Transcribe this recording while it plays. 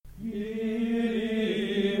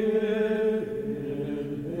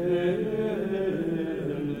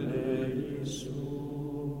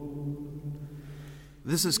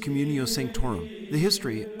This is Communio Sanctorum, the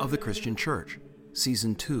history of the Christian Church,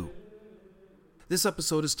 Season 2. This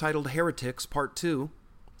episode is titled Heretics, Part 2,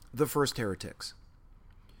 The First Heretics.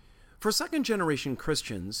 For second-generation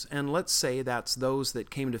Christians, and let's say that's those that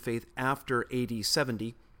came to faith after AD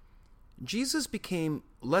 70, Jesus became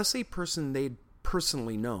less a person they'd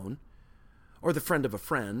personally known, or the friend of a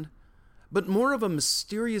friend, but more of a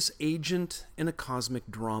mysterious agent in a cosmic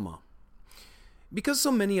drama. Because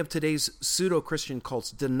so many of today's pseudo-Christian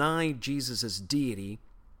cults deny Jesus' deity,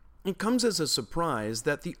 it comes as a surprise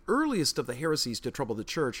that the earliest of the heresies to trouble the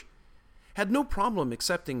church had no problem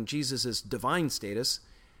accepting Jesus' divine status.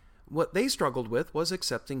 What they struggled with was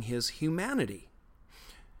accepting his humanity.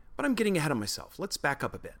 But I'm getting ahead of myself. Let's back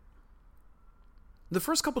up a bit. The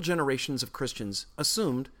first couple generations of Christians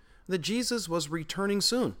assumed that Jesus was returning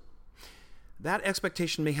soon. That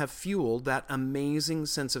expectation may have fueled that amazing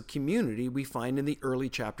sense of community we find in the early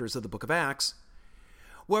chapters of the book of Acts,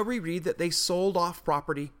 where we read that they sold off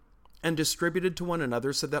property and distributed to one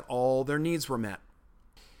another so that all their needs were met.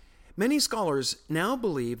 Many scholars now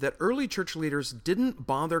believe that early church leaders didn't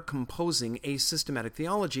bother composing a systematic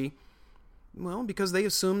theology, because they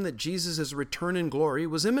assumed that Jesus' return in glory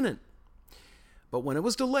was imminent. But when it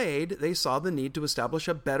was delayed, they saw the need to establish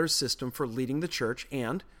a better system for leading the church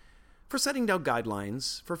and for setting down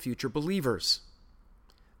guidelines for future believers.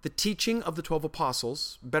 The teaching of the 12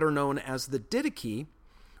 apostles, better known as the Didache,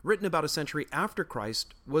 written about a century after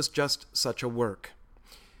Christ, was just such a work.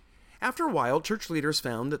 After a while, church leaders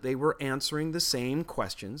found that they were answering the same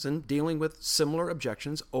questions and dealing with similar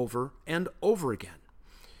objections over and over again.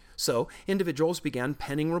 So, individuals began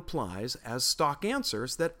penning replies as stock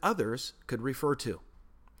answers that others could refer to.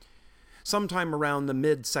 Sometime around the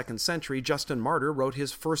mid-2nd century, Justin Martyr wrote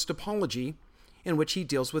his first apology, in which he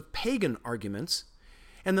deals with pagan arguments,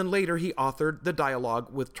 and then later he authored the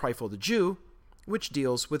dialogue with Trypho the Jew, which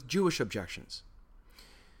deals with Jewish objections.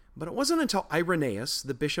 But it wasn't until Irenaeus,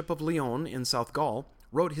 the bishop of Lyon in South Gaul,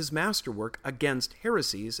 wrote his masterwork Against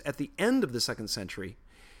Heresies at the end of the 2nd century,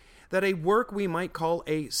 that a work we might call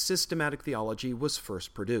a systematic theology was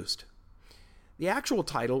first produced. The actual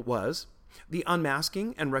title was The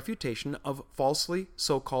Unmasking and Refutation of Falsely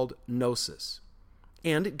So-Called Gnosis,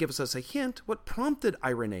 and it gives us a hint what prompted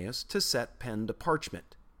Irenaeus to set pen to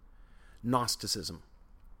parchment: Gnosticism.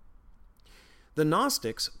 The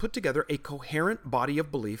Gnostics put together a coherent body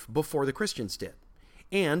of belief before the Christians did,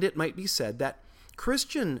 and it might be said that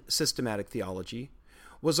Christian systematic theology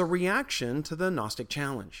was a reaction to the Gnostic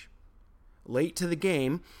challenge. Late to the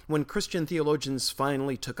game, when Christian theologians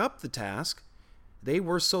finally took up the task, they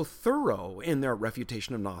were so thorough in their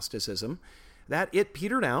refutation of Gnosticism that it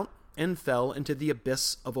petered out and fell into the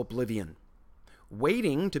abyss of oblivion,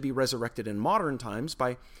 waiting to be resurrected in modern times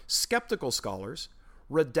by skeptical scholars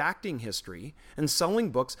redacting history and selling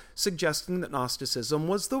books suggesting that Gnosticism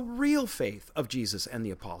was the real faith of Jesus and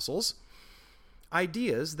the apostles,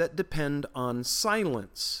 ideas that depend on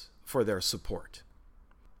silence for their support.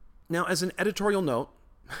 Now, as an editorial note,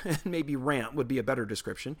 and maybe rant would be a better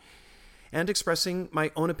description, and expressing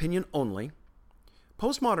my own opinion only,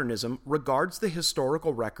 postmodernism regards the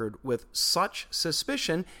historical record with such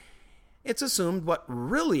suspicion, it's assumed what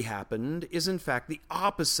really happened is in fact the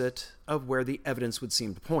opposite of where the evidence would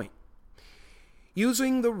seem to point.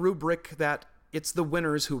 Using the rubric that it's the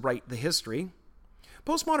winners who write the history,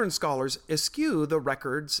 postmodern scholars eschew the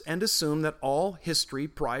records and assume that all history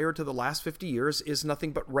prior to the last 50 years is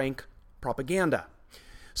nothing but rank propaganda.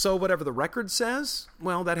 So whatever the record says,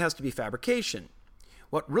 that has to be fabrication.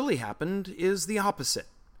 What really happened is the opposite.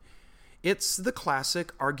 It's the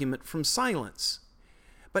classic argument from silence.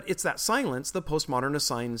 But it's that silence the postmodern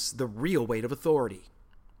assigns the real weight of authority.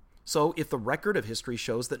 So if the record of history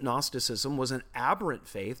shows that Gnosticism was an aberrant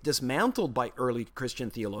faith dismantled by early Christian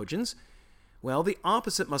theologians, the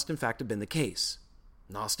opposite must in fact have been the case.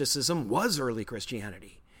 Gnosticism was early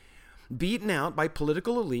Christianity, beaten out by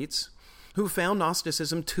political elites who found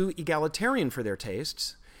Gnosticism too egalitarian for their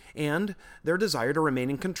tastes and their desire to remain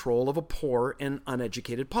in control of a poor and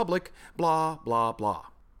uneducated public, blah, blah, blah.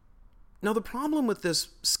 Now, the problem with this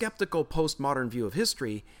skeptical postmodern view of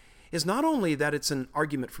history is not only that it's an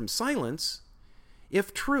argument from silence,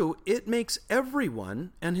 if true, it makes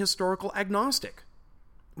everyone an historical agnostic.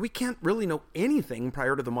 We can't really know anything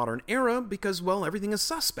prior to the modern era because, everything is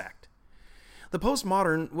suspect. The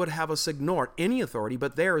postmodern would have us ignore any authority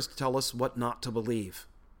but theirs to tell us what not to believe.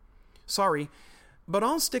 Sorry, but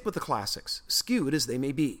I'll stick with the classics, skewed as they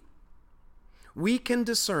may be. We can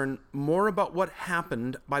discern more about what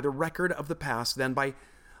happened by the record of the past than by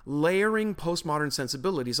layering postmodern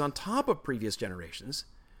sensibilities on top of previous generations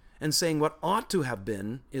and saying what ought to have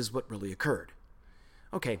been is what really occurred.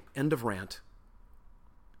 Okay, end of rant.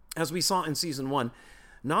 As we saw in Season 1,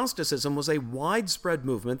 Gnosticism was a widespread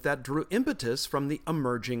movement that drew impetus from the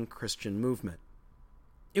emerging Christian movement.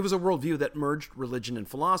 It was a worldview that merged religion and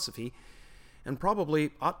philosophy, and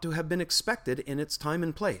probably ought to have been expected in its time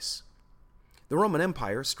and place. The Roman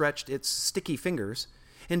Empire stretched its sticky fingers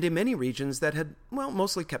into many regions that had,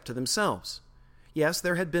 mostly kept to themselves. Yes,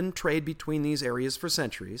 there had been trade between these areas for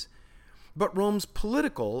centuries, but Rome's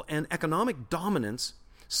political and economic dominance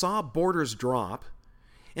saw borders drop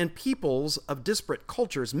and peoples of disparate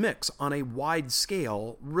cultures mix on a wide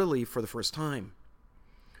scale, really for the first time.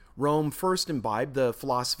 Rome first imbibed the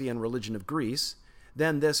philosophy and religion of Greece.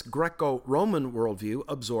 Then this Greco-Roman worldview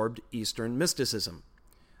absorbed Eastern mysticism.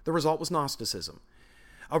 The result was Gnosticism,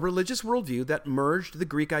 a religious worldview that merged the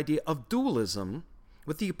Greek idea of dualism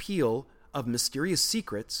with the appeal of mysterious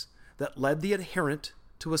secrets that led the adherent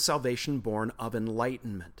to a salvation born of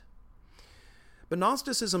enlightenment. But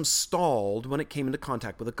Gnosticism stalled when it came into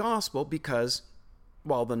contact with the gospel because,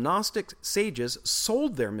 while the Gnostic sages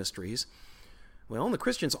sold their mysteries, the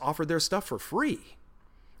Christians offered their stuff for free.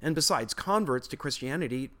 And besides, converts to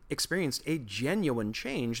Christianity experienced a genuine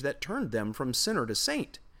change that turned them from sinner to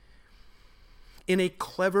saint. In a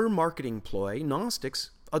clever marketing ploy, Gnostics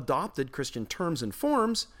adopted Christian terms and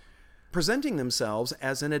forms, presenting themselves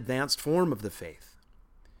as an advanced form of the faith.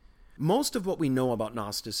 Most of what we know about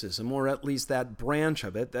Gnosticism, or at least that branch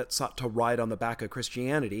of it that sought to ride on the back of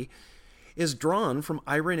Christianity, is drawn from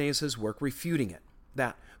Irenaeus' work refuting it,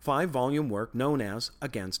 that 5-volume work known as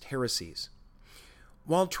Against Heresies.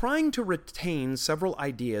 While trying to retain several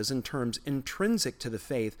ideas and terms intrinsic to the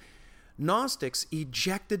faith, Gnostics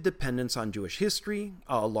ejected dependence on Jewish history,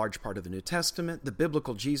 a large part of the New Testament, the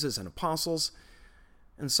biblical Jesus and apostles.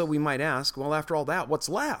 And so we might ask, after all that, what's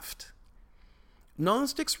left?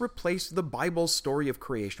 Gnostics replaced the Bible's story of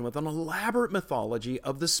creation with an elaborate mythology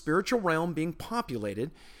of the spiritual realm being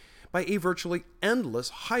populated by a virtually endless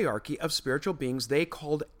hierarchy of spiritual beings they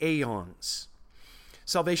called aeons.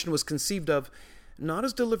 Salvation was conceived of not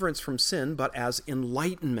as deliverance from sin, but as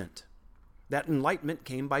enlightenment. That enlightenment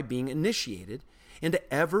came by being initiated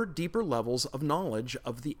into ever deeper levels of knowledge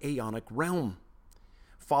of the aeonic realm.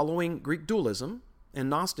 Following Greek dualism and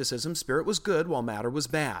Gnosticism, spirit was good while matter was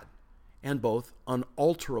bad, and both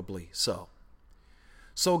unalterably so.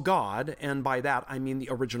 So God, and by that I mean the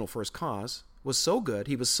original first cause, was so good,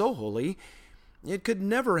 he was so holy, it could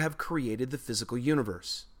never have created the physical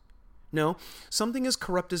universe. No, something as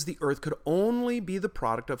corrupt as the earth could only be the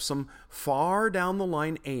product of some far down the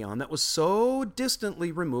line aeon that was so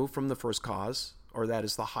distantly removed from the first cause, or that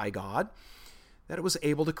is the high God, that it was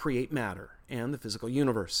able to create matter and the physical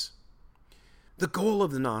universe. The goal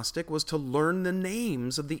of the Gnostic was to learn the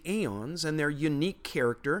names of the aeons and their unique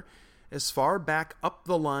character as far back up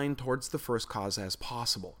the line towards the first cause as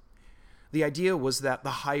possible. The idea was that the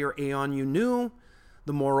higher aeon you knew,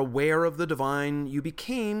 the more aware of the divine you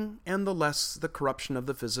became, and the less the corruption of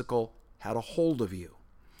the physical had a hold of you.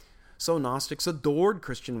 So Gnostics adored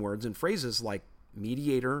Christian words and phrases like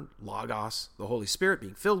mediator, logos, the Holy Spirit,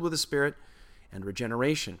 being filled with the Spirit, and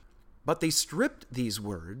regeneration. But they stripped these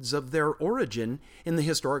words of their origin in the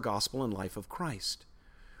historic gospel and life of Christ.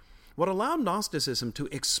 What allowed Gnosticism to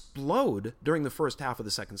explode during the first half of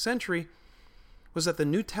the 2nd century was that the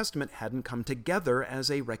New Testament hadn't come together as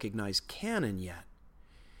a recognized canon yet.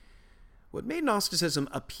 What made Gnosticism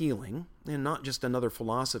appealing, and not just another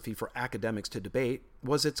philosophy for academics to debate,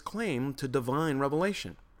 was its claim to divine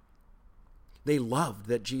revelation. They loved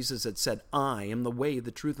that Jesus had said, "I am the way,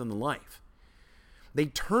 the truth, and the life." They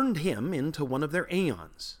turned him into one of their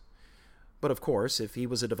aeons. But of course, if he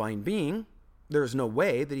was a divine being, there's no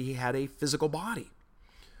way that he had a physical body.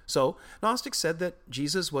 So Gnostics said that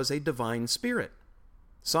Jesus was a divine spirit.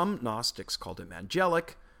 Some Gnostics called him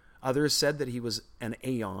angelic. Others said that he was an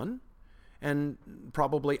aeon, and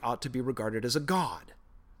probably ought to be regarded as a god,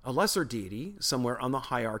 a lesser deity somewhere on the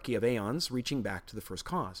hierarchy of aeons reaching back to the first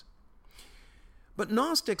cause. But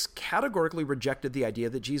Gnostics categorically rejected the idea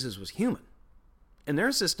that Jesus was human. In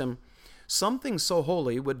their system, something so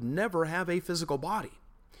holy would never have a physical body.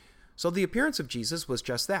 So the appearance of Jesus was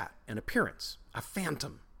just that, an appearance, a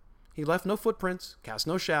phantom. He left no footprints, cast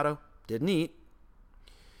no shadow, didn't eat.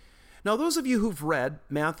 Now, those of you who've read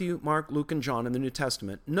Matthew, Mark, Luke, and John in the New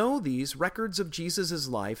Testament know these records of Jesus'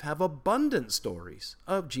 life have abundant stories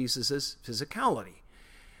of Jesus' physicality.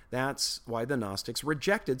 That's why the Gnostics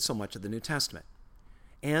rejected so much of the New Testament.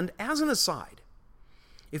 And as an aside,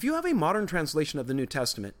 If you have a modern translation of the New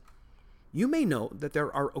Testament, you may note that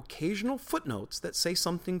there are occasional footnotes that say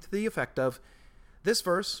something to the effect of, this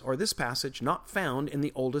verse or this passage not found in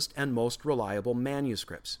the oldest and most reliable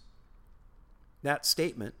manuscripts. That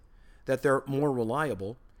statement, that they're more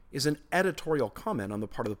reliable, is an editorial comment on the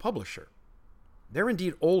part of the publisher. They're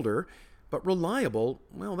indeed older, but reliable,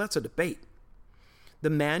 well, that's a debate. The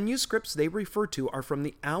manuscripts they refer to are from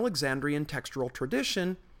the Alexandrian textual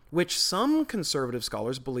tradition, which some conservative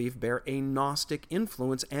scholars believe bear a Gnostic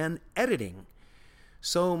influence and editing.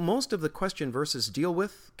 So most of the question verses deal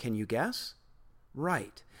with, can you guess?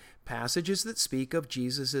 Right, passages that speak of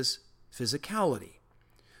Jesus' physicality,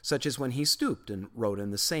 such as when he stooped and wrote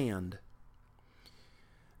in the sand.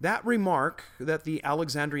 That remark that the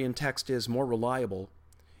Alexandrian text is more reliable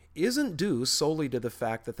isn't due solely to the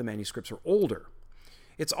fact that the manuscripts are older.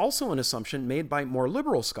 It's also an assumption made by more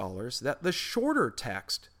liberal scholars that the shorter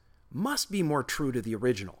text must be more true to the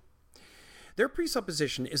original. Their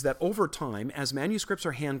presupposition is that over time, as manuscripts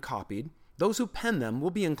are hand-copied, those who pen them will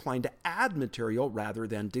be inclined to add material rather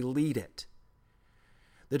than delete it.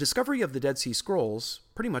 The discovery of the Dead Sea Scrolls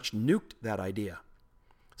pretty much nuked that idea.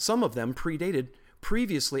 Some of them predated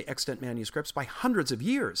previously extant manuscripts by hundreds of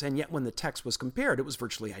years, and yet when the text was compared, it was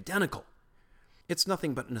virtually identical. It's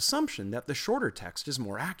nothing but an assumption that the shorter text is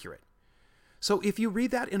more accurate. So if you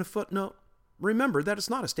read that in a footnote, remember that it's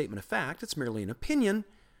not a statement of fact, it's merely an opinion,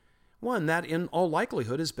 one that in all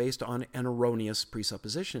likelihood is based on an erroneous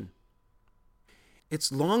presupposition.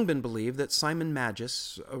 It's long been believed that Simon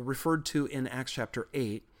Magus, referred to in Acts chapter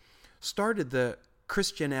 8, started the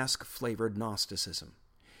Christianesque flavored Gnosticism.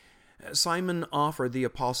 Simon offered the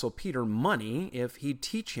Apostle Peter money if he'd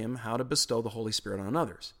teach him how to bestow the Holy Spirit on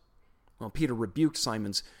others. Well, Peter rebuked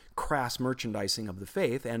Simon's crass merchandising of the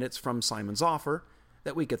faith, and it's from Simon's offer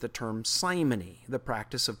that we get the term simony, the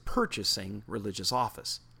practice of purchasing religious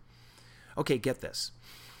office. Okay, get this.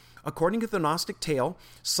 According to the Gnostic tale,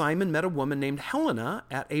 Simon met a woman named Helena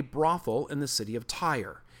at a brothel in the city of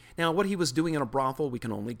Tyre. Now, what he was doing in a brothel, we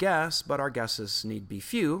can only guess, but our guesses need be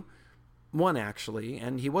few. One, actually,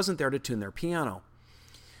 and he wasn't there to tune their piano.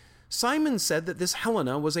 Simon said that this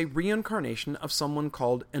Helena was a reincarnation of someone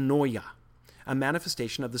called Enoia, a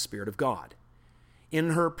manifestation of the Spirit of God.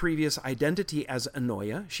 In her previous identity as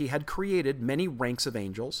Enoia, she had created many ranks of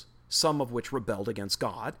angels, some of which rebelled against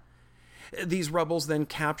God. These rebels then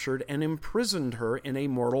captured and imprisoned her in a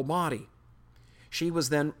mortal body. She was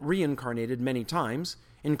then reincarnated many times,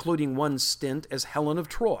 including one stint as Helen of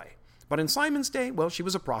Troy. But in Simon's day, well, she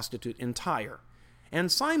was a prostitute in Tyre. And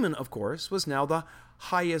Simon, of course, was now the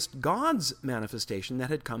highest God's manifestation that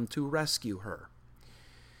had come to rescue her.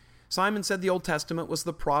 Simon said the Old Testament was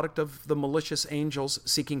the product of the malicious angels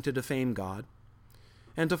seeking to defame God.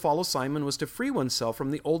 And to follow Simon was to free oneself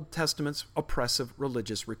from the Old Testament's oppressive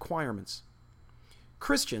religious requirements.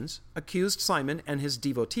 Christians accused Simon and his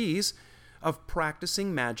devotees of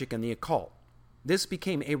practicing magic and the occult. This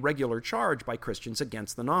became a regular charge by Christians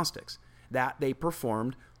against the Gnostics, that they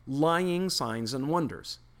performed lying signs and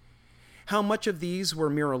wonders. How much of these were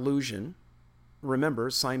mere illusion? Remember,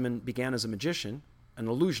 Simon began as a magician, an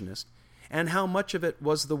illusionist, and how much of it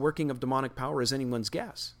was the working of demonic power is anyone's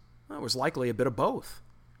guess. Well, it was likely a bit of both.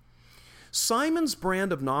 Simon's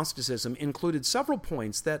brand of Gnosticism included several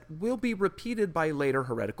points that will be repeated by later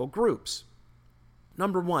heretical groups.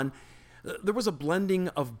 Number one, there was a blending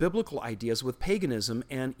of biblical ideas with paganism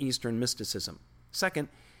and Eastern mysticism. Second,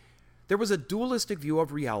 there was a dualistic view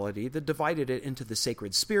of reality that divided it into the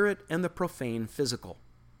sacred spirit and the profane physical.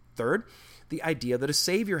 Third, the idea that a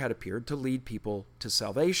Savior had appeared to lead people to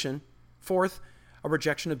salvation. Fourth, a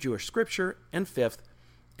rejection of Jewish scripture. And fifth,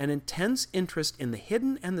 an intense interest in the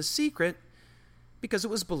hidden and the secret because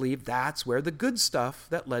it was believed that's where the good stuff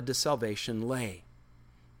that led to salvation lay.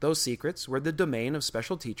 Those secrets were the domain of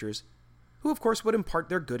special teachers who, of course, would impart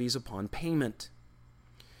their goodies upon payment.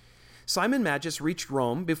 Simon Magus reached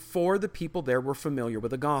Rome before the people there were familiar with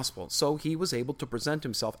the gospel, so he was able to present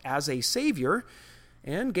himself as a savior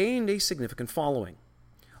and gained a significant following.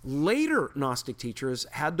 Later Gnostic teachers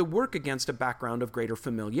had to work against a background of greater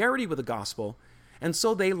familiarity with the gospel, and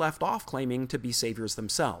so they left off claiming to be saviors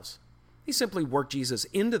themselves. They simply worked Jesus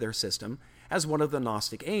into their system as one of the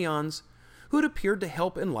Gnostic aeons who had appeared to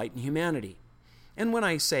help enlighten humanity. And when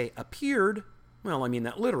I say appeared, well, I mean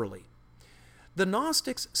that literally. The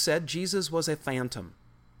Gnostics said Jesus was a phantom,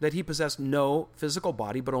 that he possessed no physical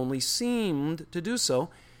body but only seemed to do so,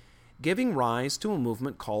 giving rise to a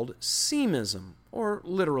movement called Semism, or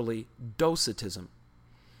literally Docetism.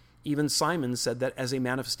 Even Simon said that as a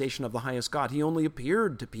manifestation of the highest God, he only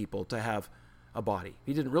appeared to people to have a body.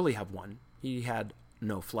 He didn't really have one. He had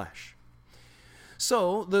no flesh.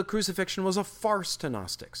 So the crucifixion was a farce to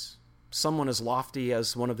Gnostics. Someone as lofty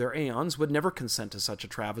as one of their aeons would never consent to such a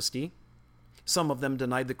travesty. Some of them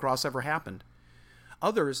denied the cross ever happened.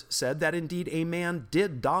 Others said that indeed a man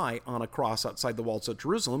did die on a cross outside the walls of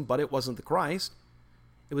Jerusalem, but it wasn't the Christ.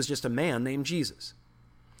 It was just a man named Jesus.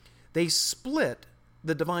 They split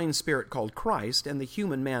the divine spirit called Christ and the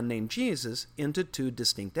human man named Jesus into two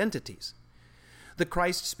distinct entities. The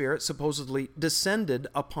Christ spirit supposedly descended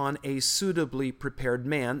upon a suitably prepared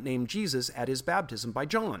man named Jesus at his baptism by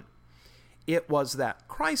John. It was that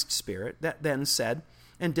Christ spirit that then said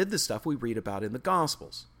and did the stuff we read about in the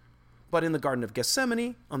Gospels. But in the Garden of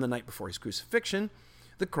Gethsemane, on the night before his crucifixion,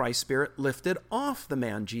 the Christ spirit lifted off the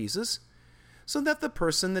man Jesus, so that the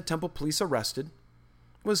person the temple police arrested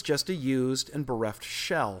was just a used and bereft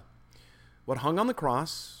shell. What hung on the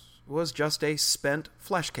cross was just a spent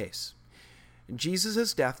flesh case.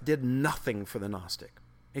 Jesus' death did nothing for the Gnostic.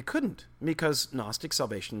 It couldn't, because Gnostic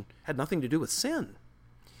salvation had nothing to do with sin.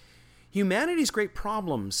 Humanity's great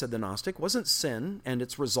problem, said the Gnostic, wasn't sin and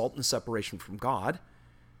its resultant separation from God.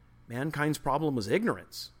 Mankind's problem was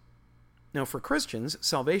ignorance. Now, for Christians,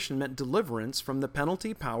 salvation meant deliverance from the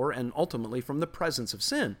penalty, power, and ultimately from the presence of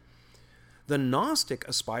sin. The Gnostic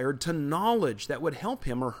aspired to knowledge that would help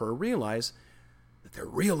him or her realize that their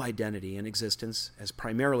real identity and existence as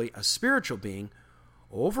primarily a spiritual being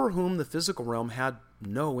over whom the physical realm had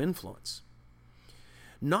no influence.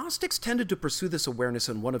 Gnostics tended to pursue this awareness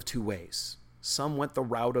in one of two ways. Some went the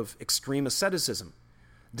route of extreme asceticism,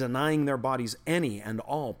 denying their bodies any and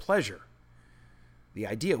all pleasure. The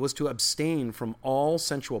idea was to abstain from all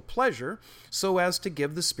sensual pleasure so as to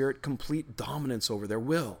give the spirit complete dominance over their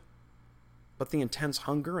will. But the intense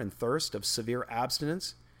hunger and thirst of severe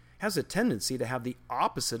abstinence has a tendency to have the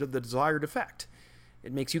opposite of the desired effect.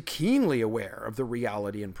 It makes you keenly aware of the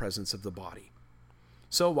reality and presence of the body.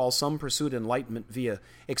 So while some pursued enlightenment via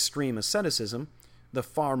extreme asceticism, the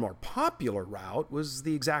far more popular route was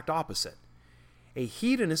the exact opposite. A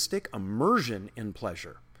hedonistic immersion in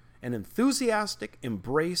pleasure, an enthusiastic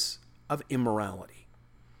embrace of immorality.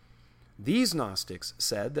 These Gnostics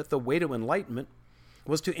said that the way to enlightenment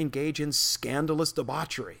was to engage in scandalous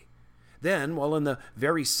debauchery. Then, while in the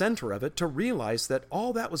very center of it, to realize that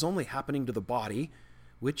all that was only happening to the body,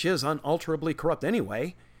 which is unalterably corrupt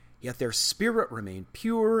anyway, yet their spirit remained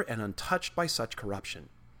pure and untouched by such corruption.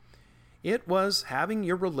 It was having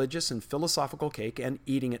your religious and philosophical cake and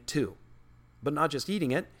eating it too. But not just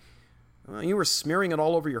eating it, you were smearing it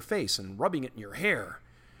all over your face and rubbing it in your hair.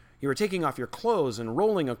 You were taking off your clothes and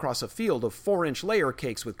rolling across a field of 4-inch layer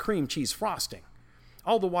cakes with cream cheese frosting,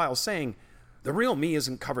 all the while saying, "The real me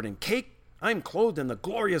isn't covered in cake. I'm clothed in the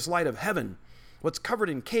glorious light of heaven. What's covered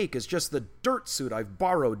in cake is just the dirt suit I've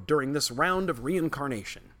borrowed during this round of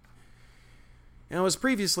reincarnation." Now, as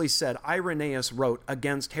previously said, Irenaeus wrote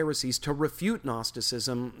against heresies to refute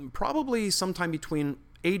Gnosticism probably sometime between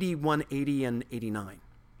AD 180 and 89.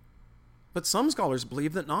 But some scholars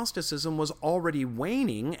believe that Gnosticism was already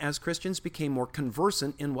waning as Christians became more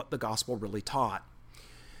conversant in what the gospel really taught.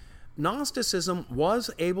 Gnosticism was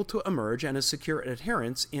able to emerge and secure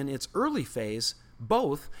adherents in its early phase,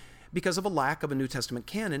 both because of a lack of a New Testament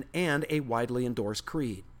canon and a widely endorsed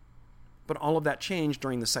creed. But all of that changed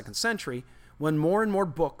during the 2nd century, when more and more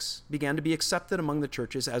books began to be accepted among the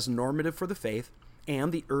churches as normative for the faith,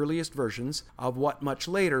 and the earliest versions of what much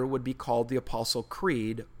later would be called the Apostle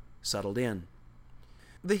Creed settled in.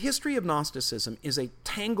 The history of Gnosticism is a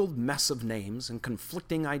tangled mess of names and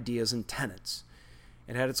conflicting ideas and tenets.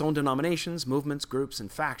 It had its own denominations, movements, groups,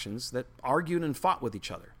 and factions that argued and fought with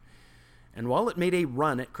each other. And while it made a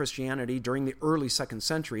run at Christianity during the early 2nd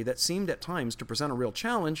century that seemed at times to present a real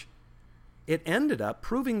challenge, it ended up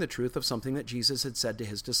proving the truth of something that Jesus had said to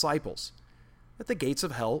his disciples, that the gates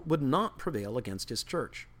of hell would not prevail against his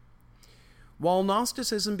church. While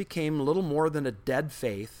Gnosticism became little more than a dead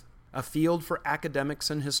faith, a field for academics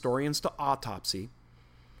and historians to autopsy,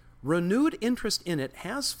 renewed interest in it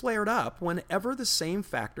has flared up whenever the same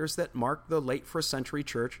factors that mark the late 1st century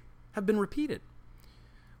church have been repeated.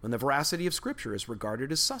 When the veracity of Scripture is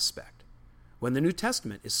regarded as suspect, when the New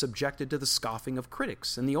Testament is subjected to the scoffing of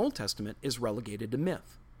critics and the Old Testament is relegated to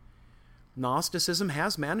myth. Gnosticism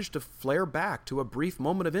has managed to flare back to a brief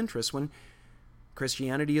moment of interest when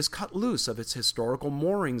Christianity is cut loose of its historical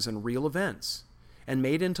moorings and real events and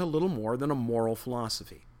made into little more than a moral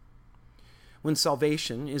philosophy. When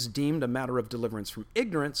salvation is deemed a matter of deliverance from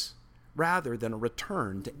ignorance rather than a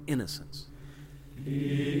return to innocence. In